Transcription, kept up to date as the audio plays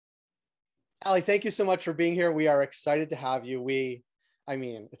Ali, thank you so much for being here. We are excited to have you.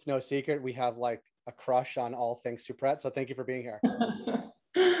 It's no secret, we have like a crush on all things Supret. So thank you for being here.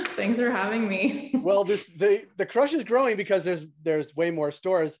 Thanks for having me. Well, the crush is growing because there's way more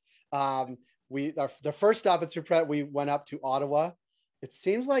stores. The first stop at Supret, we went up to Ottawa. It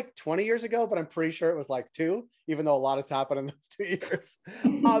seems like 20 years ago, but I'm pretty sure it was like 2, even though a lot has happened in those 2 years.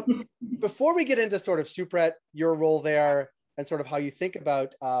 Before we get into sort of Supret, your role there, and sort of how you think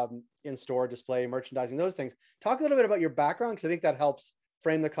about in-store display, merchandising, those things, talk a little bit about your background, because I think that helps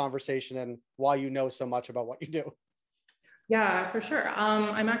frame the conversation and why you know so much about what you do. Yeah, for sure.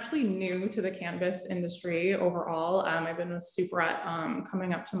 I'm actually new to the cannabis industry overall. I've been with Superette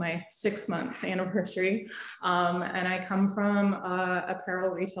coming up to my 6 months anniversary. And I come from a apparel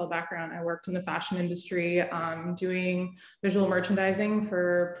retail background. I worked in the fashion industry doing visual merchandising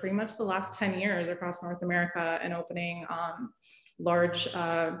for pretty much the last 10 years across North America and opening large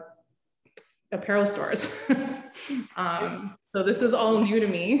apparel stores. So this is all new to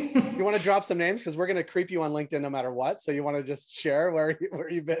me. You want to drop some names? Because we're going to creep you on LinkedIn no matter what. So you want to just share where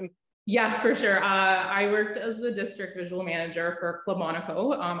you've been? Yeah, for sure. I worked as the district visual manager for Club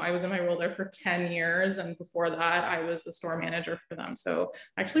Monaco. I was in my role there for 10 years. And before that, I was the store manager for them. So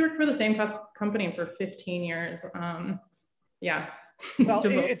I actually worked for the same company for 15 years. Yeah. Well,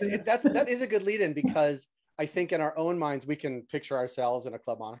 that is a good lead in, because I think in our own minds, we can picture ourselves in a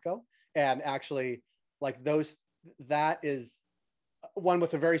Club Monaco, and actually like that is one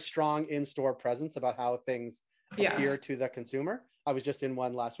with a very strong in-store presence about how things appear to the consumer. I was just in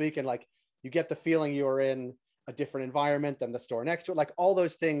one last week, and like you get the feeling you are in a different environment than the store next to it. Like all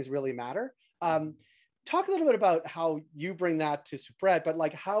those things really matter. Talk a little bit about how you bring that to Supret, but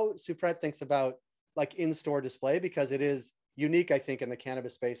like how Supret thinks about like in-store display, because it is unique, I think, in the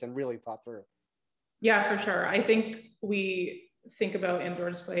cannabis space and really thought through. Yeah, for sure. I think we think about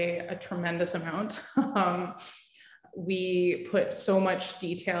indoor display a tremendous amount. We put so much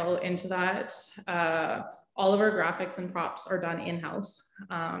detail into that. All of our graphics and props are done in-house.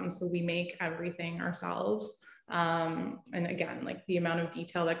 So we make everything ourselves. And again, like the amount of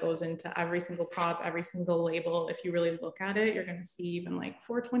detail that goes into every single prop, every single label, if you really look at it, you're going to see even like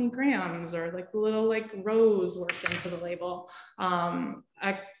 420 grams or like the little like rows worked into the label.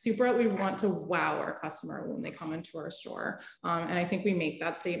 At Superette, we want to wow our customer when they come into our store. And I think we make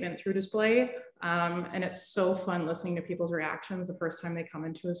that statement through display. And it's so fun listening to people's reactions the first time they come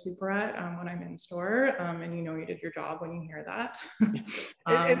into a Superette when I'm in store. And you know you did your job when you hear that.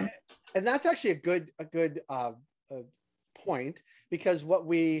 And that's actually a good point, because what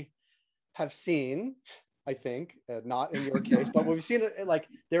we have seen, I think, not in your case, but what we've seen, like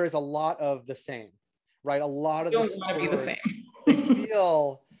there is a lot of the same, right? A lot of the stores, they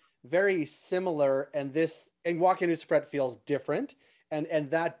feel very similar, and walking into Supret feels different,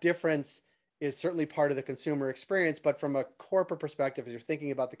 and that difference is certainly part of the consumer experience. But from a corporate perspective, as you're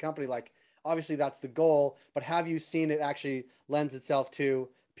thinking about the company, like obviously that's the goal, but have you seen it actually lends itself to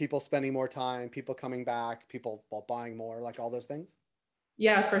people spending more time, people coming back, people buying more, like all those things?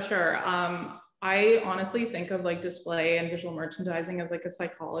 Yeah, for sure. I honestly think of like display and visual merchandising as like a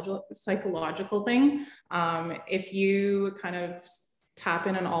psychological thing. If you kind of tap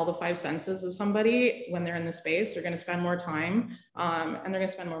in on all the 5 senses of somebody when they're in the space, they're going to spend more time and they're going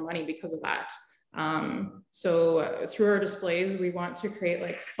to spend more money because of that. So through our displays, we want to create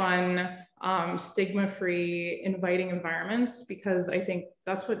like fun, stigma-free, inviting environments, because I think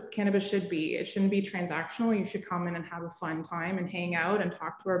that's what cannabis should be. It shouldn't be transactional. You should come in and have a fun time and hang out and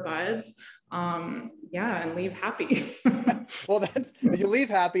talk to our buds. And leave happy. Well, you leave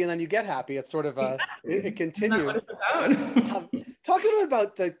happy and then you get happy. It's sort of it continues. Talk a little bit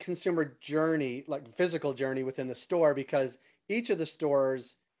about the consumer journey, like physical journey within the store, because each of the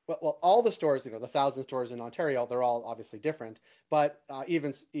stores, well, all the stores, the 1,000 stores in Ontario, they're all obviously different, but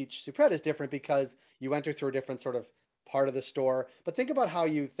even each Supret is different because you enter through a different sort of part of the store. But think about how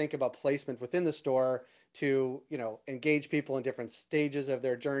you think about placement within the store to, engage people in different stages of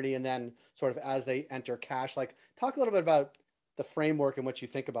their journey, and then sort of as they enter cash. Like, talk a little bit about the framework in which you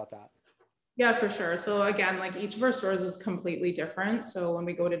think about that. Yeah, for sure. So again, like each of our stores is completely different. So when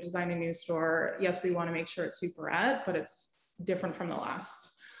we go to design a new store, yes, we want to make sure it's Superette, but it's different from the last.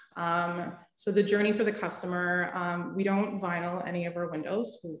 So the journey for the customer, we don't vinyl any of our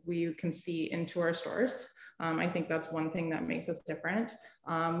windows. We can see into our stores. I think that's one thing that makes us different.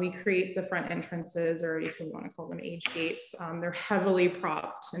 We create the front entrances, or if you want to call them age gates. They're heavily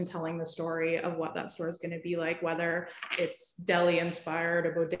propped and telling the story of what that store is going to be like, whether it's deli inspired,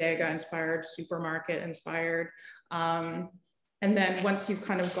 a bodega inspired, supermarket inspired. And then once you've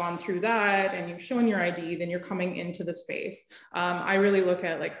kind of gone through that and you've shown your ID, then you're coming into the space. I really look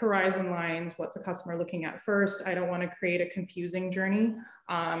at like horizon lines. What's a customer looking at first? I don't want to create a confusing journey.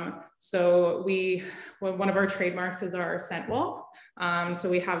 So one of our trademarks is our scent wall. So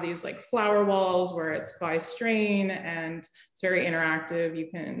we have these like flower walls where it's by strain and it's very interactive. You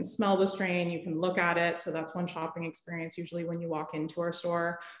can smell the strain, you can look at it. So that's one shopping experience usually when you walk into our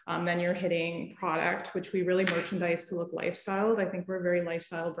store. Then you're hitting product, which we really merchandise to look lifestyle. I think we're a very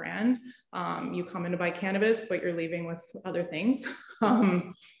lifestyle brand. You come in to buy cannabis, but you're leaving with other things.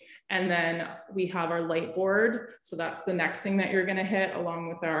 And then we have our light board. So that's the next thing that you're gonna hit along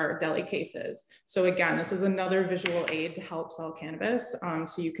with our deli cases. So again, this is another visual aid to help sell cannabis.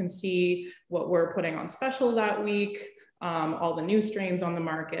 So you can see what we're putting on special that week, all the new strains on the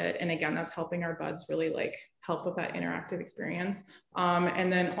market. And again, that's helping our buds really like help with that interactive experience.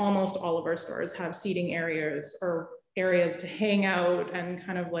 And then almost all of our stores have seating areas or areas to hang out and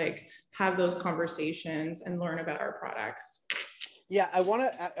kind of like have those conversations and learn about our products. Yeah, I want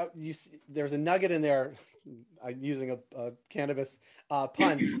to, there's a nugget in there, I'm using a cannabis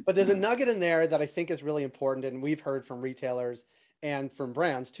pun, but there's a nugget in there that I think is really important. And we've heard from retailers and from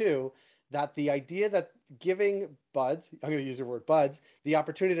brands too, that the idea that giving buds, I'm going to use your word buds, the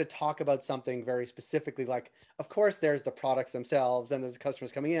opportunity to talk about something very specifically, like, of course, there's the products themselves and there's the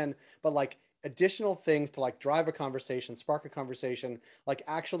customers coming in, but like additional things to like drive a conversation, spark a conversation, like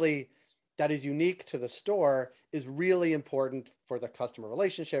actually that is unique to the store is really important for the customer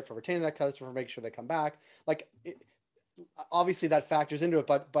relationship, for retaining that customer, for making sure they come back. Like obviously that factors into it,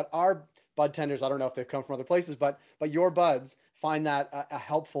 but our bud tenders, I don't know if they've come from other places, but your buds find that a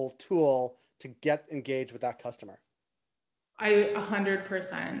helpful tool to get engaged with that customer.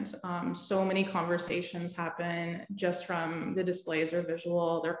 100%. So many conversations happen just from the displays or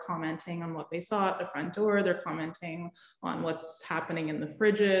visual. They're commenting on what they saw at the front door. They're commenting on what's happening in the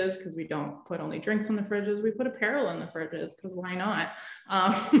fridges, because we don't put only drinks in the fridges. We put apparel in the fridges because why not?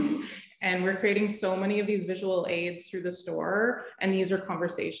 And we're creating so many of these visual aids through the store. And these are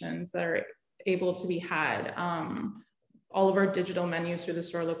conversations that are able to be had. All of our digital menus through the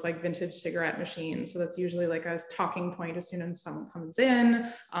store look like vintage cigarette machines. So that's usually like a talking point as soon as someone comes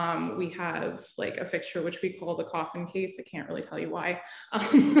in. We have like a fixture, which we call the coffin case. I can't really tell you why,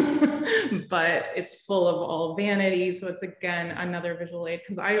 but it's full of all vanity. So it's again, another visual aid,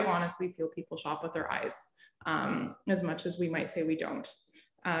 because I honestly feel people shop with their eyes as much as we might say we don't.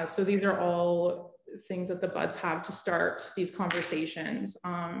 So these are all things that the buds have to start these conversations.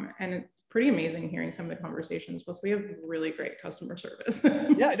 And it's pretty amazing hearing some of the conversations, plus we have really great customer service.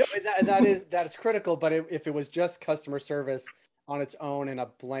 Yeah, no, that is critical. But if it was just customer service on its own in a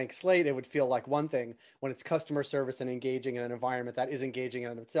blank slate, it would feel like one thing. When it's customer service and engaging in an environment that is engaging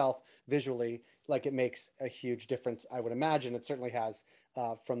in itself visually, like it makes a huge difference. I would imagine it certainly has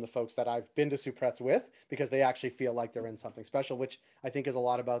from the folks that I've been to Suprettes with, because they actually feel like they're in something special, which I think is a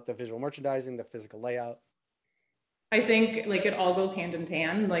lot about the visual merchandising, the physical layout. I think like it all goes hand in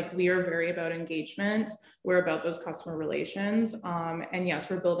hand. Like we are very about engagement. We're about those customer relations. And yes,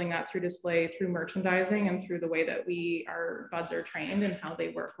 we're building that through display, through merchandising, and through the way that our buds are trained and how they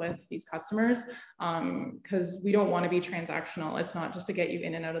work with these customers. Because we don't want to be transactional. It's not just to get you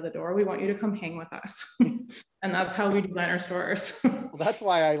in and out of the door. We want you to come hang with us. And that's how we design our stores. Well, that's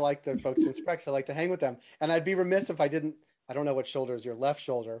why I like the folks from Sprex. I like to hang with them. And I'd be remiss if I didn't, I don't know what shoulder is your left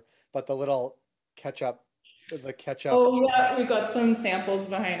shoulder, but the little ketchup. Oh yeah, we got some samples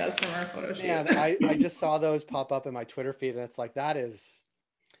behind us from our photo shoot. Man, I just saw those pop up in my Twitter feed, and it's like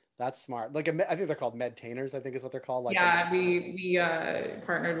that's smart. Like I think they're called Medtainers, I think is what they're called. Like yeah, we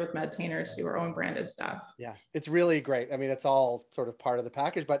partnered with Medtainers to do our own branded stuff. Yeah, it's really great. I mean, it's all sort of part of the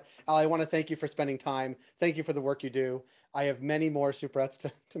package. But Al, I want to thank you for spending time. Thank you for the work you do. I have many more Suprettes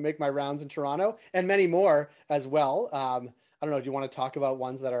to make my rounds in Toronto, and many more as well. I don't know. Do you want to talk about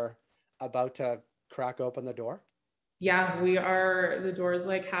ones that are about to crack open the door? Yeah, the door is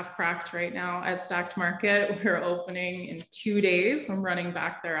like half cracked right now at Stacked Market. We're opening in 2 days. I'm running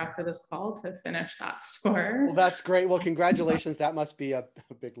back there after this call to finish that store. Well, that's great. Well, congratulations. That must be a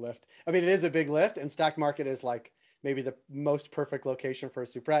big lift. I mean, it is a big lift, and Stacked Market is like maybe the most perfect location for a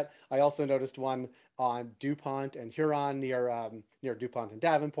Suprette. I also noticed one on DuPont and Huron near DuPont and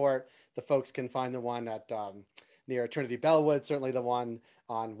Davenport. The folks can find the one at near Trinity Bellwood, certainly the one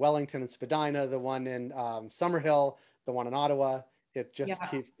on Wellington and Spadina, the one in Summerhill, the one in Ottawa. It just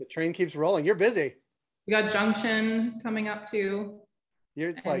the train keeps rolling. You're busy. We got Junction coming up too.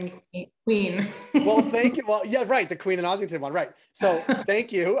 It's like Queen. Well, thank you. Well, yeah, right. The Queen and Ossington one, right. So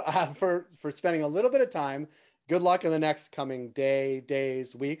thank you for spending a little bit of time. Good luck in the next coming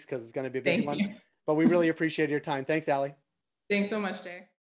days, weeks, because it's going to be a busy one. But we really appreciate your time. Thanks, Allie. Thanks so much, Jay.